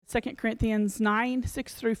2 Corinthians 9,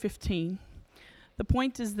 6 through 15. The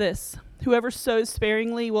point is this: whoever sows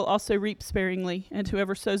sparingly will also reap sparingly, and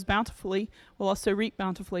whoever sows bountifully will also reap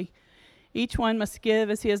bountifully. Each one must give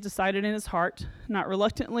as he has decided in his heart, not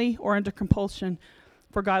reluctantly or under compulsion,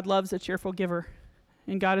 for God loves a cheerful giver.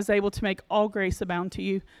 And God is able to make all grace abound to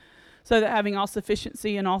you, so that having all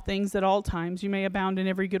sufficiency in all things at all times, you may abound in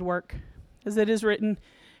every good work. As it is written,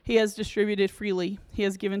 He has distributed freely, He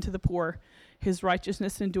has given to the poor, His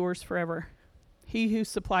righteousness endures forever. He who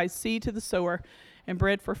supplies seed to the sower and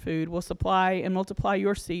bread for food will supply and multiply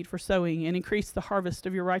your seed for sowing and increase the harvest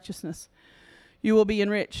of your righteousness. You will be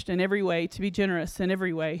enriched in every way to be generous in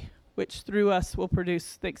every way, which through us will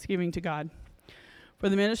produce thanksgiving to God. For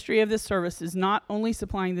the ministry of this service is not only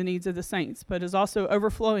supplying the needs of the saints, but is also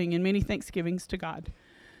overflowing in many thanksgivings to God.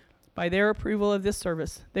 By their approval of this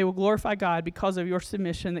service, they will glorify God because of your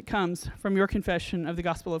submission that comes from your confession of the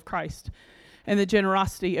gospel of Christ and the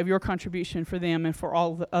generosity of your contribution for them and for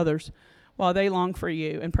all the others, while they long for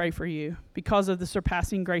you and pray for you, because of the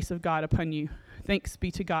surpassing grace of God upon you. Thanks be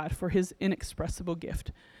to God for His inexpressible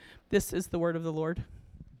gift. This is the word of the Lord.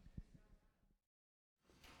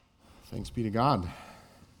 Thanks be to God.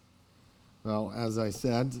 Well, as I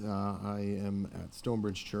said, I am at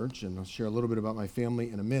Stonebridge Church, and I'll share a little bit about my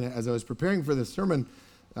family in a minute. As I was preparing for this sermon,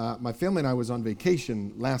 my family and I was on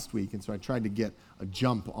vacation last week, and so I tried to get a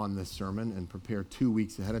jump on this sermon and prepare 2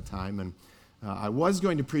 weeks ahead of time. And I was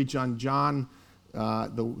going to preach on John,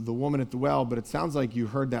 the woman at the well, but it sounds like you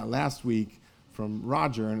heard that last week from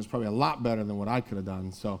Roger, and it's probably a lot better than what I could have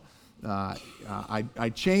done. So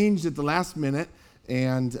I changed at the last minute,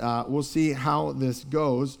 and we'll see how this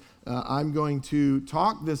goes. I'm going to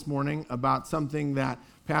talk this morning about something that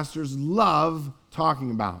pastors love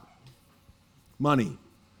talking about: money.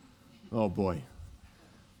 Oh boy.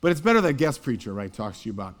 But it's better that a guest preacher, right, talks to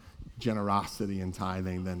you about generosity and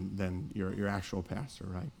tithing than your actual pastor,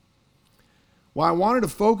 right? Well, I wanted to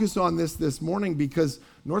focus on this morning because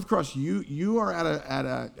North Cross, you are at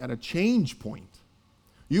a change point.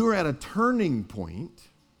 You are at a turning point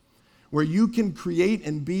where you can create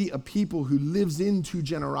and be a people who lives into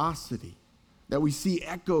generosity that we see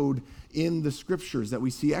echoed in the scriptures, that we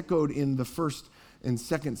see echoed in the first and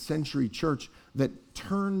second century church that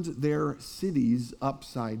turned their cities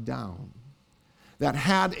upside down, that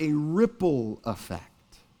had a ripple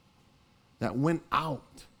effect that went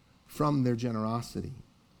out from their generosity.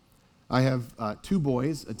 I have 2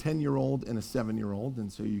 boys, a 10-year-old and a 7-year-old,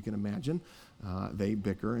 and so you can imagine they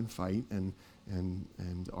bicker and fight and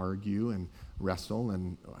argue and wrestle.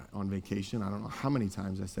 And on vacation, I don't know how many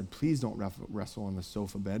times I said, please don't wrestle on the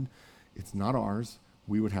sofa bed. It's not ours.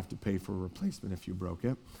 We would have to pay for a replacement if you broke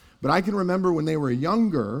it. But I can remember when they were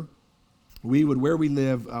younger, where we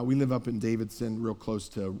live up in Davidson, real close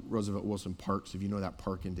to Roosevelt Wilson Park. So if you know that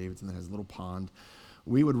park in Davidson that has a little pond,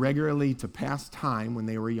 we would regularly, to pass time when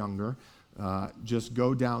they were younger, just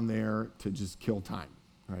go down there to just kill time,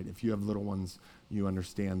 right? If you have little ones, you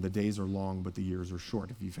understand the days are long, but the years are short.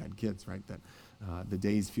 If you've had kids, right, that the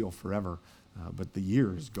days feel forever, but the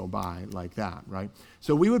years go by like that, right?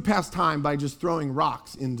 So we would pass time by just throwing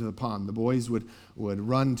rocks into the pond. The boys would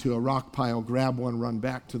run to a rock pile, grab one, run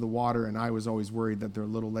back to the water, and I was always worried that their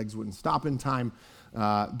little legs wouldn't stop in time,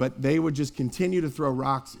 but they would just continue to throw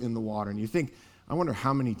rocks in the water. And you think, I wonder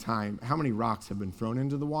how many rocks have been thrown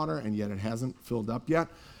into the water, and yet it hasn't filled up yet.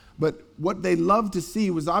 But what they loved to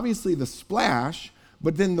see was obviously the splash,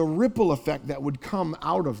 but then the ripple effect that would come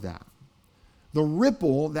out of that. The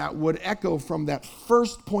ripple that would echo from that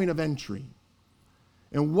first point of entry.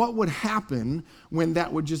 And what would happen when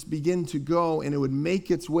that would just begin to go and it would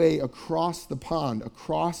make its way across the pond,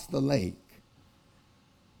 across the lake.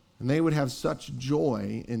 And they would have such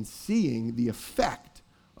joy in seeing the effect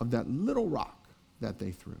of that little rock that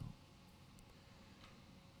they threw.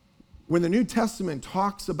 When the New Testament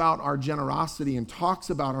talks about our generosity and talks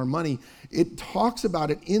about our money, it talks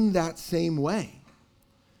about it in that same way.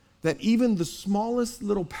 That even the smallest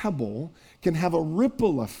little pebble can have a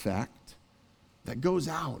ripple effect that goes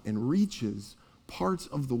out and reaches parts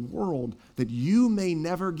of the world that you may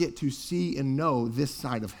never get to see and know this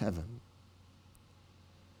side of heaven.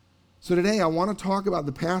 So today I want to talk about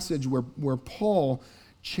the passage where Paul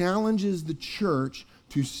challenges the church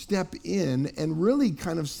to step in and really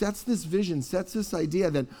kind of sets this vision, sets this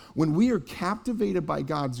idea that when we are captivated by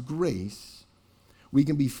God's grace, we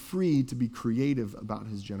can be free to be creative about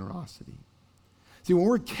his generosity. See, when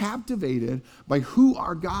we're captivated by who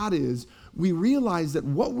our God is, we realize that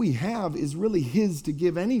what we have is really his to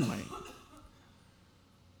give anyway.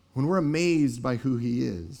 When we're amazed by who he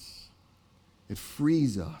is, it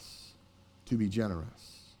frees us to be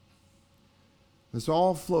generous. This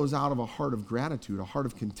all flows out of a heart of gratitude, a heart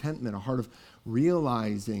of contentment, a heart of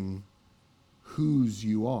realizing whose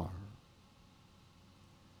you are.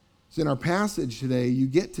 So in our passage today, you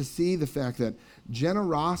get to see the fact that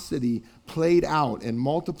generosity played out and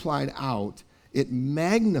multiplied out, it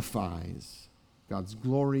magnifies God's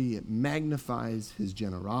glory, it magnifies his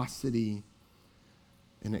generosity,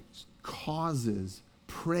 and it causes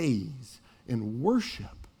praise and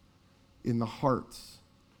worship in the hearts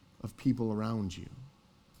of people around you.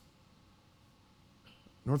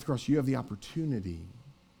 North Cross, you have the opportunity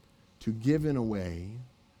to give in a way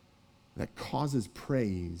that causes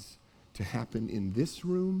praise to happen in this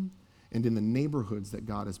room and in the neighborhoods that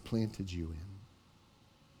God has planted you in.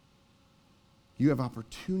 You have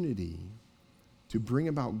opportunity to bring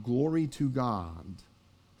about glory to God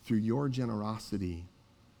through your generosity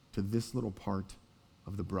to this little part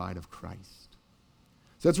of the bride of Christ.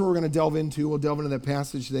 So that's what we're going to delve into. We'll delve into that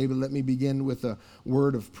passage today, but let me begin with a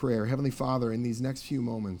word of prayer. Heavenly Father, in these next few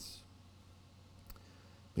moments,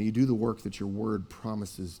 may you do the work that your word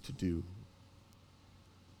promises to do.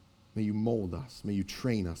 May you mold us. May you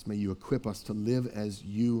train us. May you equip us to live as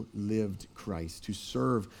you lived, Christ, to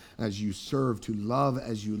serve as you served, to love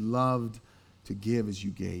as you loved, to give as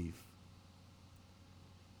you gave.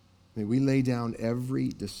 May we lay down every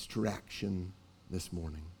distraction this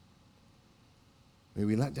morning. May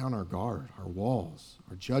we let down our guard, our walls,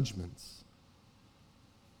 our judgments.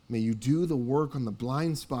 May you do the work on the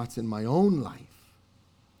blind spots in my own life.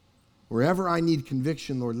 Wherever I need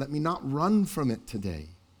conviction, Lord, let me not run from it today.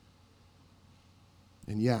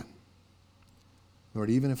 And yet, Lord,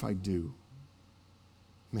 even if I do,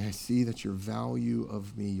 may I see that your value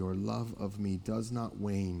of me, your love of me does not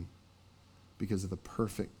wane because of the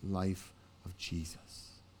perfect life of Jesus.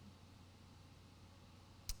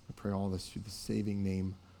 I pray all this through the saving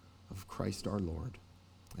name of Christ our Lord.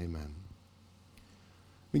 Amen.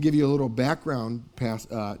 Let me give you a little background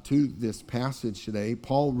to this passage today.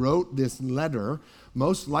 Paul wrote this letter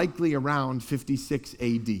most likely around 56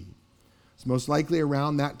 AD. It's most likely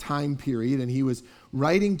around that time period, and he was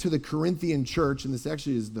writing to the Corinthian church, and this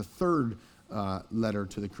actually is the third letter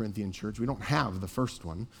to the Corinthian church. We don't have the first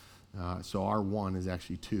one, so our 1 is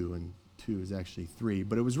actually 2, and 2 is actually 3.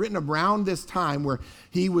 But it was written around this time where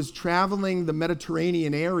he was traveling the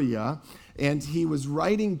Mediterranean area, and he was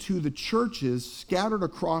writing to the churches scattered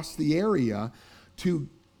across the area to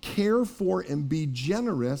care for and be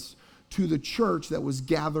generous to the church that was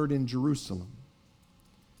gathered in Jerusalem.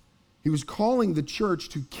 He was calling the church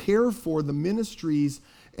to care for the ministries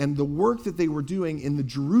and the work that they were doing in the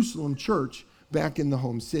Jerusalem church back in the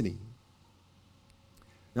home city.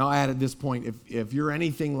 Now, I add at this point, if you're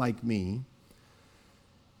anything like me,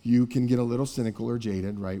 you can get a little cynical or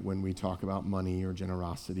jaded, right, when we talk about money or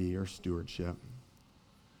generosity or stewardship.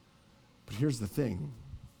 But here's the thing.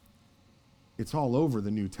 It's all over the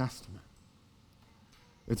New Testament.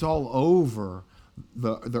 It's all over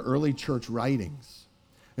the early church writings.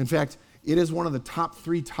 In fact, it is one of the top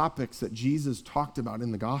 3 topics that Jesus talked about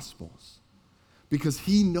in the Gospels because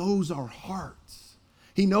he knows our hearts.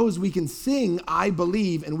 He knows we can sing, I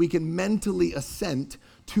believe, and we can mentally assent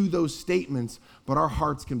to those statements, but our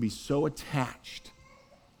hearts can be so attached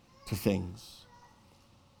to things,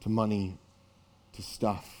 to money, to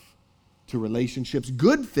stuff, to relationships,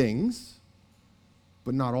 good things,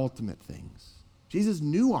 but not ultimate things. Jesus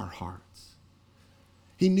knew our hearts.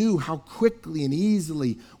 He knew how quickly and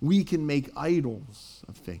easily we can make idols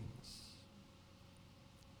of things.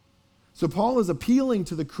 So Paul is appealing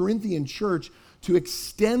to the Corinthian church to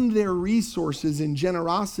extend their resources in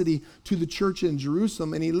generosity to the church in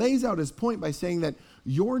Jerusalem. And he lays out his point by saying that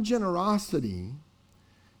your generosity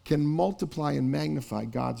can multiply and magnify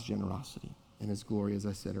God's generosity and his glory, as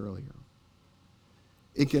I said earlier.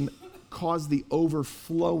 It can cause the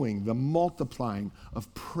overflowing, the multiplying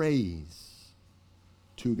of praise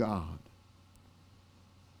to God.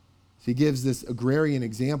 So he gives this agrarian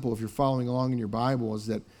example, if you're following along in your Bible, is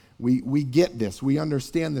that we get this. We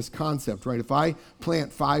understand this concept, right? If I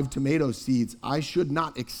plant 5 tomato seeds, I should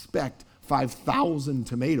not expect 5,000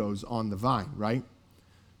 tomatoes on the vine, right?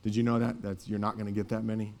 Did you know that? You're not going to get that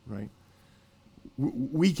many, right?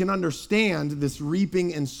 We can understand this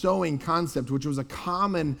reaping and sowing concept, which was a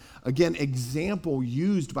common, again, example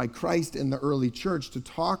used by Christ in the early church to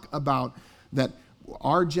talk about that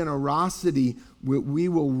our generosity, we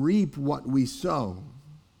will reap what we sow.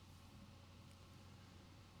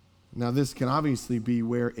 Now, this can obviously be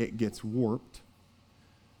where it gets warped.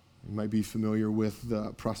 You might be familiar with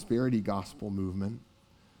the prosperity gospel movement.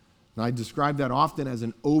 And I describe that often as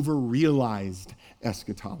an over-realized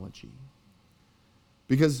eschatology.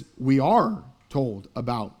 Because we are told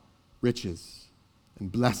about riches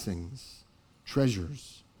and blessings,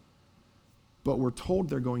 treasures. But we're told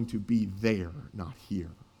they're going to be there, not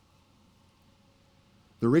here.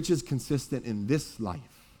 The riches consistent in this life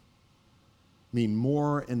mean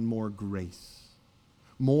more and more grace,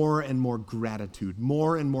 more and more gratitude,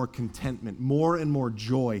 more and more contentment, more and more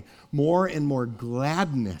joy, more and more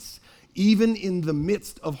gladness, even in the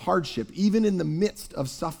midst of hardship, even in the midst of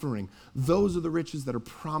suffering. Those are the riches that are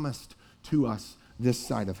promised to us this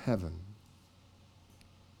side of heaven.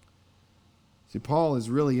 See, Paul is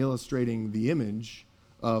really illustrating the image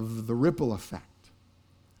of the ripple effect,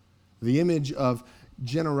 the image of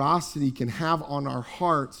generosity can have on our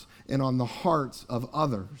hearts and on the hearts of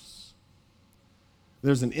others.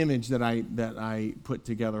 There's an image that I put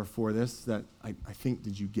together for this that I think,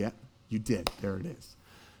 did you get? You did. There it is.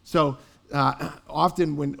 So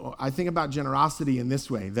often when I think about generosity in this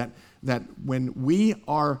way, that when we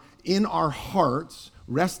are in our hearts,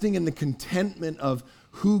 resting in the contentment of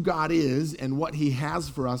who God is and what he has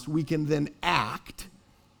for us, we can then act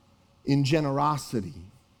in generosity.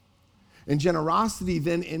 And generosity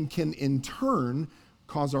then can in turn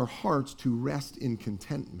cause our hearts to rest in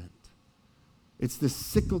contentment. It's this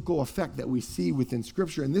cyclical effect that we see within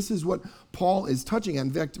Scripture. And this is what Paul is touching on.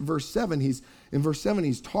 In fact, in verse 7,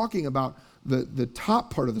 he's talking about the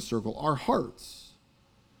top part of the circle, our hearts.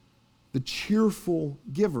 The cheerful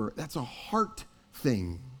giver. That's a heart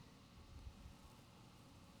thing.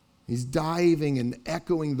 He's diving and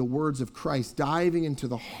echoing the words of Christ, diving into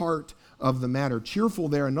the heart of the matter. Cheerful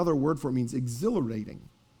there, another word for it, means exhilarating.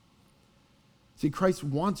 See, Christ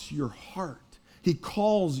wants your heart. He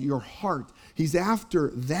calls your heart. He's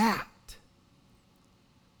after that.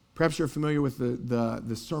 Perhaps you're familiar with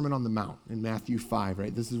the Sermon on the Mount in Matthew 5,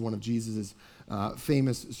 right? This is one of Jesus'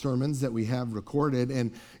 famous sermons that we have recorded.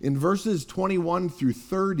 And in verses 21 through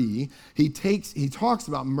 30, he talks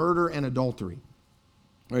about murder and adultery.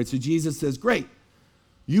 All right, so Jesus says, great,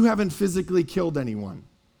 you haven't physically killed anyone.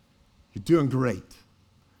 You're doing great.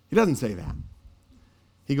 He doesn't say that.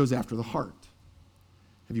 He goes after the heart.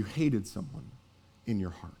 Have you hated someone in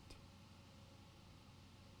your heart?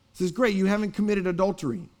 He says, great, you haven't committed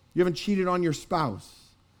adultery. You haven't cheated on your spouse.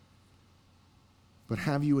 But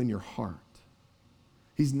have you in your heart?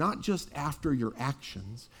 He's not just after your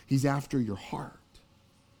actions. He's after your heart.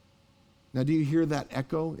 Now, do you hear that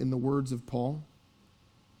echo in the words of Paul?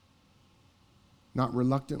 Not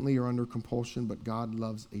reluctantly or under compulsion, but God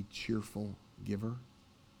loves a cheerful giver.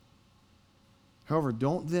 However,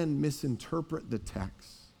 don't then misinterpret the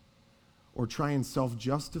text or try and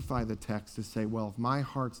self-justify the text to say, well, if my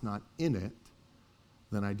heart's not in it,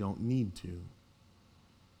 then I don't need to.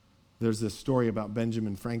 There's this story about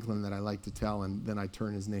Benjamin Franklin that I like to tell, and then I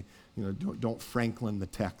turn his name, don't Franklin the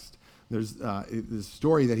text. There's this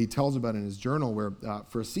story that he tells about in his journal where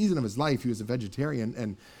for a season of his life, he was a vegetarian,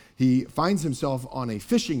 and he finds himself on a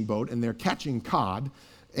fishing boat, and they're catching cod.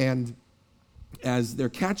 And as they're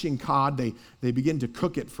catching cod, they begin to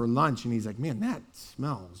cook it for lunch. And he's like, man, that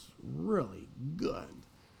smells really good.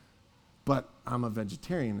 But I'm a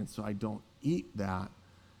vegetarian, and so I don't eat that.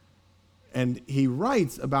 And he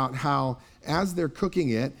writes about how, as they're cooking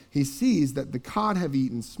it, he sees that the cod have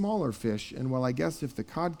eaten smaller fish. And well, I guess if the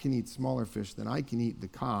cod can eat smaller fish, then I can eat the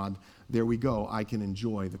cod. There we go. I can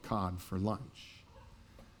enjoy the cod for lunch.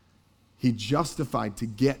 He justified to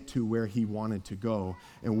get to where he wanted to go.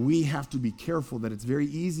 And we have to be careful that it's very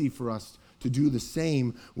easy for us to do the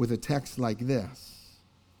same with a text like this.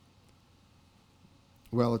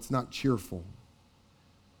 Well, it's not cheerful,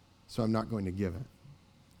 so I'm not going to give it.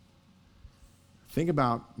 Think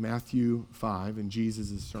about Matthew 5 and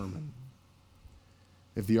Jesus' sermon.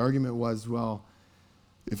 If the argument was, well,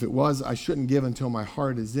 if it was, I shouldn't give until my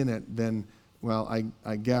heart is in it, then, well,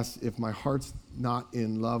 I guess if my heart's not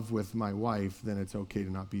in love with my wife, then it's okay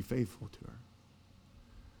to not be faithful to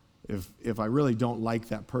her. If I really don't like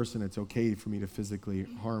that person, it's okay for me to physically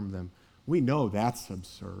harm them. We know that's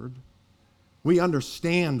absurd. We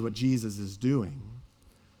understand what Jesus is doing.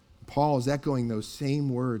 Paul is echoing those same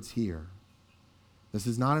words here. This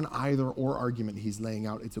is not an either-or argument he's laying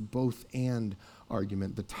out. It's a both-and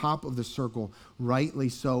argument. The top of the circle, rightly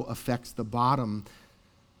so, affects the bottom,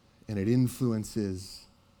 and it influences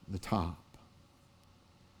the top.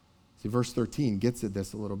 See, verse 13 gets at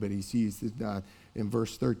this a little bit. He sees in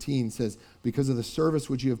verse 13 says, because of the service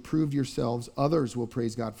which you have proved yourselves, others will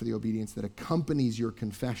praise God for the obedience that accompanies your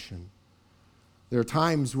confession. There are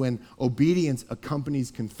times when obedience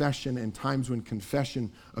accompanies confession and times when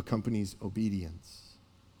confession accompanies obedience.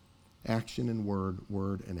 Action and word,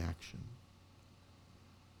 word and action.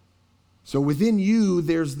 So within you,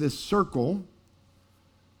 there's this circle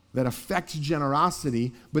that affects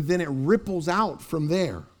generosity, but then it ripples out from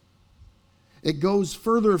there. It goes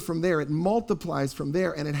further from there. It multiplies from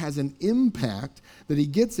there, and it has an impact that he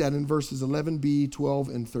gets at in verses 11b, 12,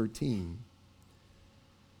 and 13.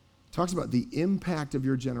 It talks about the impact of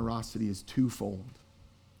your generosity is twofold.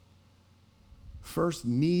 First,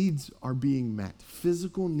 needs are being met.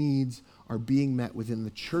 Physical needs are being met within the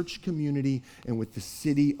church community and with the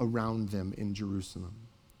city around them in Jerusalem.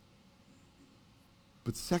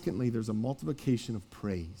 But secondly, there's a multiplication of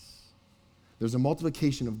praise. There's a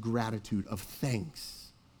multiplication of gratitude, of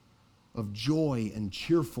thanks, of joy and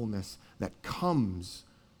cheerfulness that comes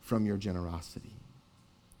from your generosity.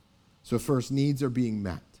 So first, needs are being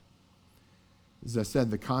met. As I said,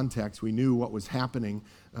 the context, we knew what was happening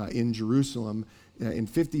in Jerusalem. In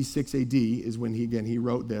 56 AD is when he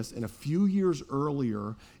wrote this. And a few years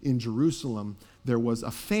earlier in Jerusalem, there was a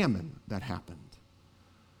famine that happened.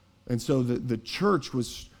 And so the church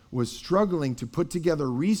was struggling to put together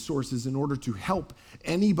resources in order to help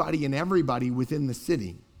anybody and everybody within the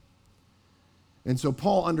city. And so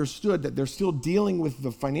Paul understood that they're still dealing with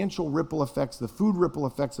the financial ripple effects, the food ripple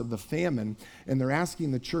effects of the famine, and they're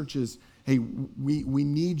asking the churches, hey, we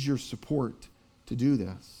need your support to do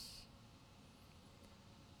this.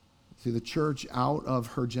 See, the church, out of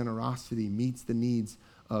her generosity, meets the needs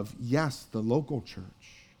of, yes, the local church,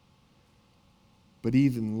 but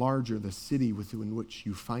even larger, the city within which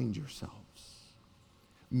you find yourselves.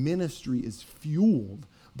 Ministry is fueled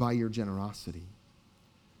by your generosity.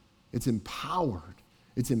 It's empowered.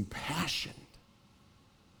 It's impassioned.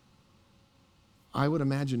 I would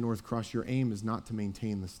imagine, North Cross, your aim is not to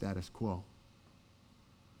maintain the status quo.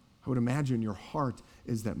 I would imagine your heart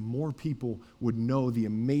is that more people would know the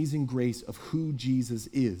amazing grace of who Jesus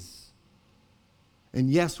is. And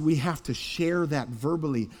yes, we have to share that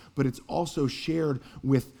verbally, but it's also shared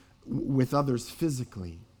with others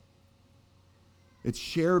physically. It's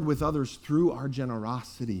shared with others through our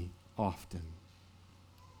generosity often.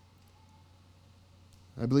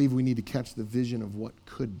 I believe we need to catch the vision of what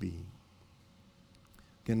could be.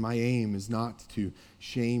 Again, my aim is not to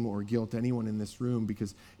shame or guilt anyone in this room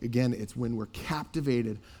because, again, it's when we're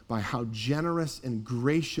captivated by how generous and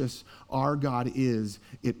gracious our God is,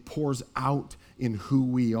 it pours out in who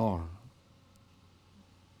we are.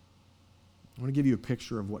 I want to give you a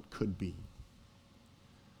picture of what could be.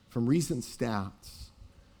 From recent stats,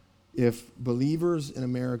 if believers in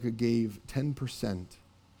America gave 10%,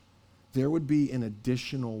 there would be an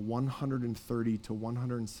additional $130 to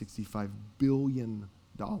 $165 billion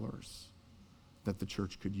that the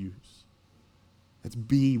church could use. That's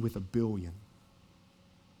B with a billion.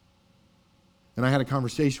 And I had a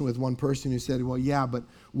conversation with one person who said, well, yeah, but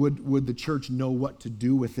would the church know what to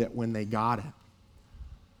do with it when they got it?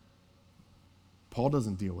 Paul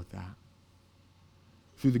doesn't deal with that.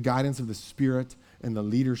 Through the guidance of the Spirit and the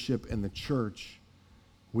leadership and the church,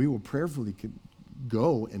 we will prayerfully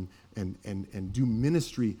go and do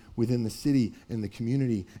ministry within the city and the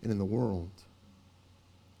community and in the world.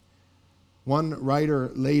 One writer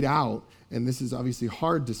laid out, and this is obviously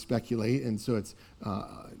hard to speculate, and so it's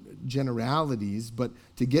generalities, but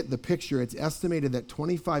to get the picture, it's estimated that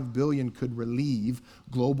 25 billion could relieve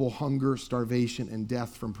global hunger, starvation, and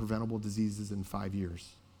death from preventable diseases in 5 years.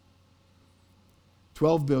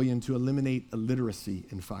 12 billion to eliminate illiteracy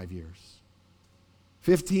in 5 years.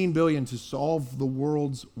 15 billion to solve the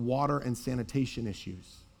world's water and sanitation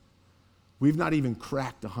issues. We've not even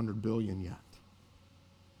cracked 100 billion yet.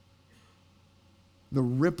 The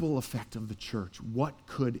ripple effect of the church, what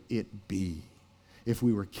could it be if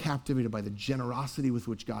we were captivated by the generosity with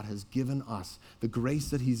which God has given us, the grace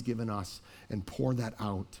that he's given us, and pour that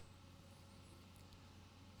out?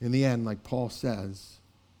 In the end, like Paul says,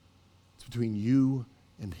 it's between you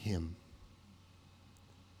and him.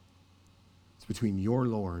 It's between your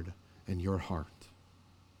Lord and your heart.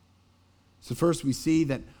 So first we see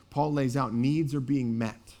that Paul lays out needs are being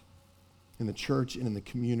met in the church and in the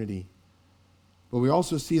community. But we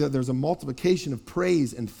also see that there's a multiplication of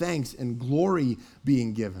praise and thanks and glory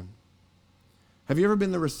being given. Have you ever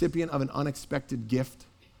been the recipient of an unexpected gift?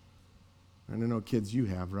 I don't know, kids, you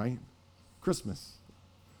have, right? Christmas.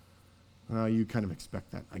 You kind of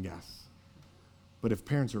expect that, I guess. But if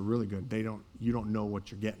parents are really good, you don't know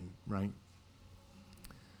what you're getting, right?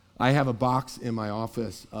 I have a box in my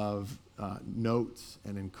office of notes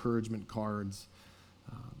and encouragement cards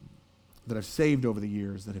that I've saved over the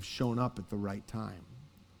years that have shown up at the right time.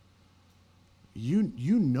 You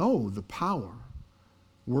know the power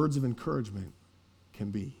words of encouragement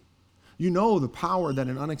can be. You know the power that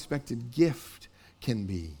an unexpected gift can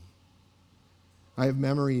be. I have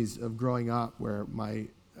memories of growing up where my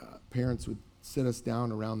parents would sit us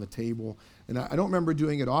down around the table. And I don't remember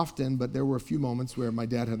doing it often, but there were a few moments where my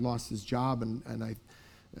dad had lost his job, and I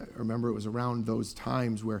remember it was around those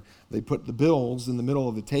times where they put the bills in the middle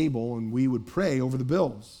of the table, and we would pray over the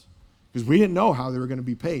bills because we didn't know how they were going to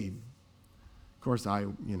be paid. Of course, I,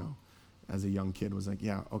 as a young kid was like,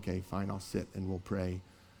 yeah, okay, fine, I'll sit and we'll pray.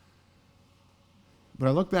 But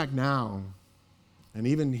I look back now, and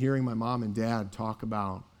even hearing my mom and dad talk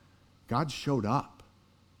about God showed up.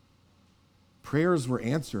 Prayers were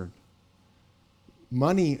answered.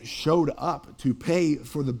 Money showed up to pay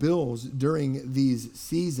for the bills during these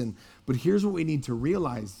seasons. But here's what we need to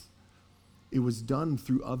realize. It was done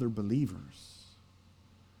through other believers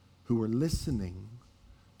who were listening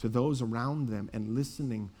to those around them and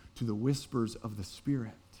listening to the whispers of the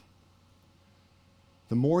Spirit.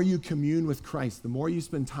 The more you commune with Christ, the more you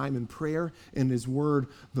spend time in prayer and His Word,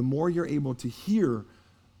 the more you're able to hear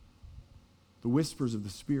the whispers of the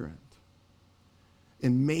Spirit.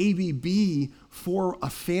 And maybe be for a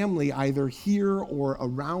family either here or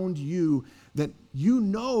around you that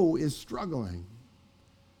is struggling.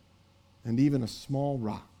 And even a small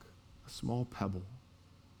rock, a small pebble,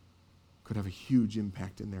 could have a huge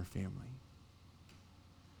impact in their family.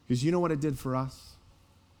 Because you know what it did for us?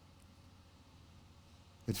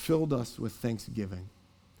 It filled us with thanksgiving.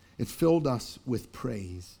 It filled us with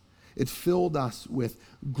praise. It filled us with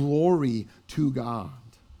glory to God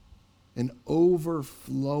and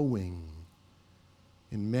overflowing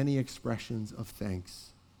in many expressions of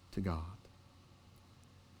thanks to God.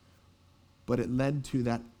 But it led to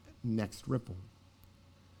that next ripple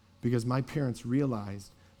because my parents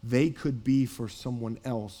realized they could be for someone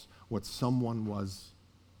else what someone was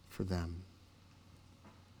for them.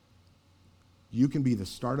 You can be the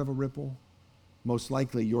start of a ripple. Most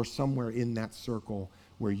likely, you're somewhere in that circle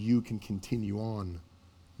where you can continue on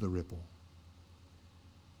the ripple.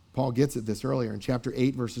 Paul gets at this earlier in chapter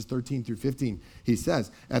 8, verses 13 through 15. He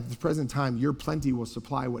says, at the present time, your plenty will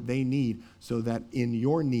supply what they need, so that in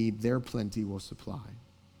your need, their plenty will supply.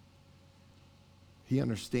 He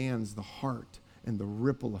understands the heart and the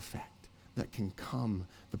ripple effect that can come,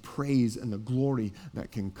 the praise and the glory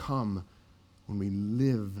that can come when we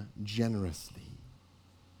live generously.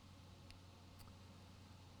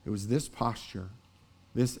 It was this posture,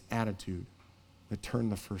 this attitude, that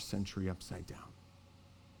turned the first century upside down.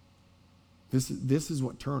 This is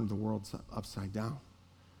what turned the world upside down.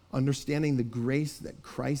 Understanding the grace that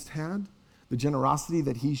Christ had, the generosity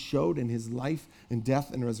that He showed in His life and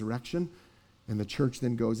death and resurrection, and the church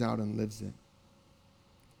then goes out and lives it.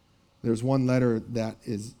 There's one letter that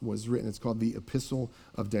was written, it's called the Epistle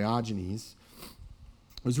of Diogenes.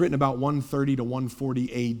 It was written about 130 to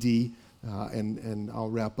 140 A.D., and I'll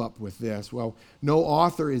wrap up with this. Well, no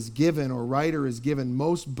author is given or writer is given.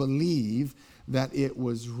 Most believe that it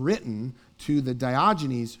was written to the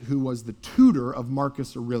Diogenes, who was the tutor of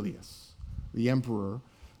Marcus Aurelius, the emperor.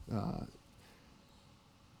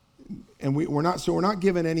 And we're not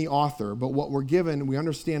given any author, but what we're given, we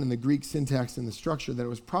understand in the Greek syntax and the structure that it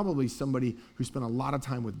was probably somebody who spent a lot of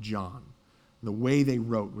time with John. The way they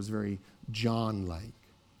wrote was very John-like.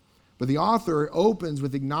 But the author opens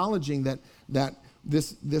with acknowledging that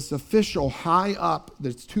this official high up,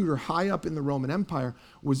 this tutor high up in the Roman Empire,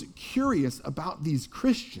 was curious about these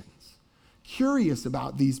Christians, curious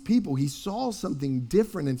about these people. He saw something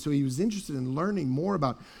different, and so he was interested in learning more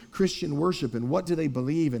about Christian worship and what do they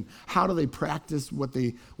believe and how do they practice what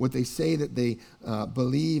they say that they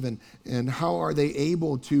believe, and how are they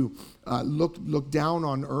able to look down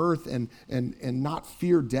on earth and not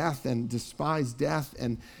fear death and despise death.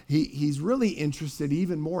 And he's really interested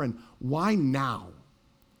even more in why now?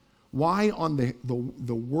 Why on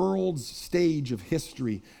the world's stage of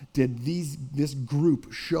history did this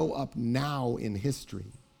group show up now in history?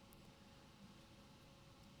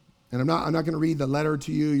 And I'm not going to read the letter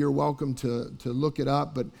to you. You're welcome to look it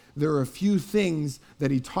up. But there are a few things that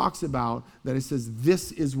he talks about that he says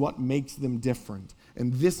this is what makes them different.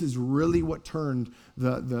 And this is really what turned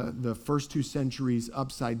the first 2 centuries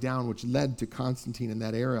upside down, which led to Constantine in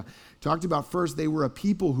that era. Talked about first, they were a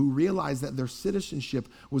people who realized that their citizenship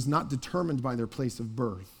was not determined by their place of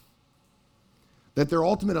birth, that their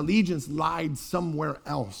ultimate allegiance lied somewhere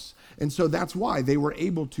else. And so that's why they were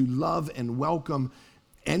able to love and welcome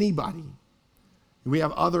anybody. We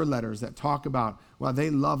have other letters that talk about, well,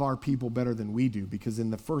 they love our people better than we do, because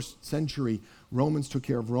in the first century, Romans took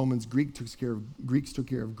care of Romans, Greeks took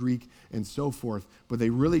care of Greek, and so forth, but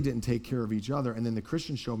they really didn't take care of each other. And then the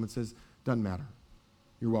Christian show up and says, doesn't matter.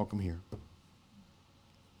 You're welcome here.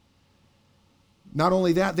 Not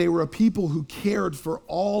only that, they were a people who cared for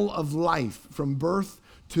all of life, from birth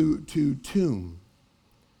to tomb.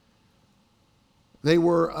 They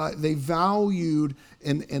valued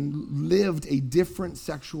and lived a different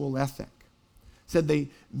sexual ethic. Said the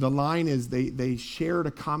line is they shared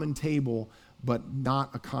a common table, but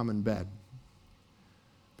not a common bed.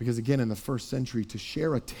 Because again, in the first century, to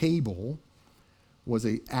share a table was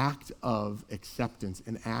an act of acceptance,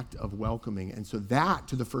 an act of welcoming. And so that,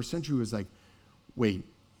 to the first century, was like, wait,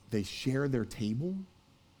 they share their table?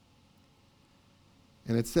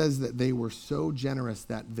 And it says that they were so generous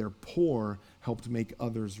that their poor helped make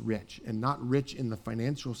others rich. And not rich in the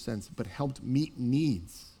financial sense, but helped meet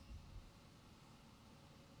needs.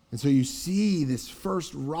 And so you see this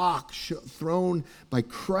first rock thrown by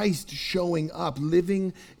Christ showing up,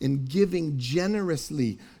 living and giving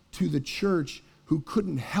generously to the church who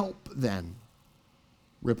couldn't help then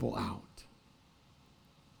ripple out,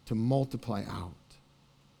 to multiply out.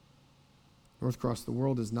 North Cross, the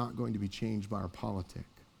world is not going to be changed by our politic.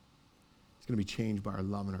 It's going to be changed by our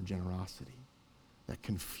love and our generosity that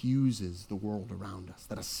confuses the world around us,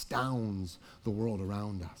 that astounds the world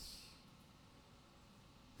around us.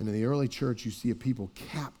 And in the early church, you see a people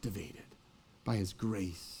captivated by his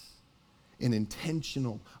grace and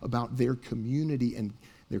intentional about their community and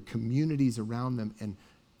their communities around them and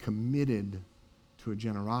committed to a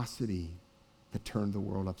generosity that turned the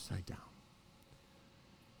world upside down.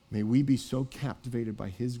 May we be so captivated by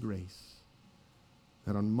his grace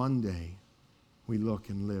that on Monday we look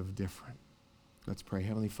and live different. Let's pray.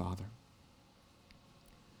 Heavenly Father,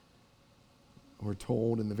 we're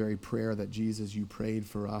told in the very prayer that Jesus, you prayed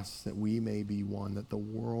for us that we may be one, that the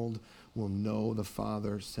world will know the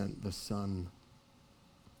Father sent the Son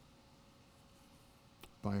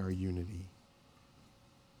by our unity.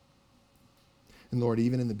 And Lord,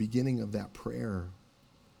 even in the beginning of that prayer,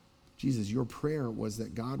 Jesus, your prayer was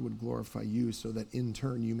that God would glorify you so that in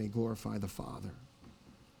turn you may glorify the Father.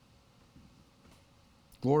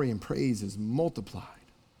 Glory and praise is multiplied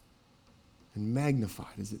and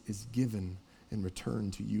magnified as it is given in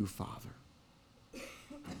return to you, Father.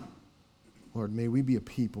 Lord, may we be a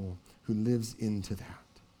people who lives into that,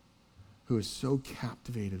 who is so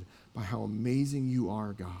captivated by how amazing you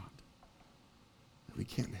are, God, that we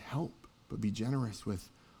can't help but be generous with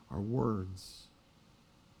our words,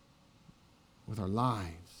 with our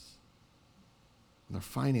lives, with our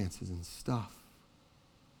finances and stuff.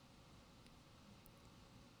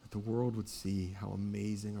 That the world would see how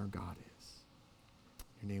amazing our God is.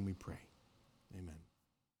 In your name we pray. Amen.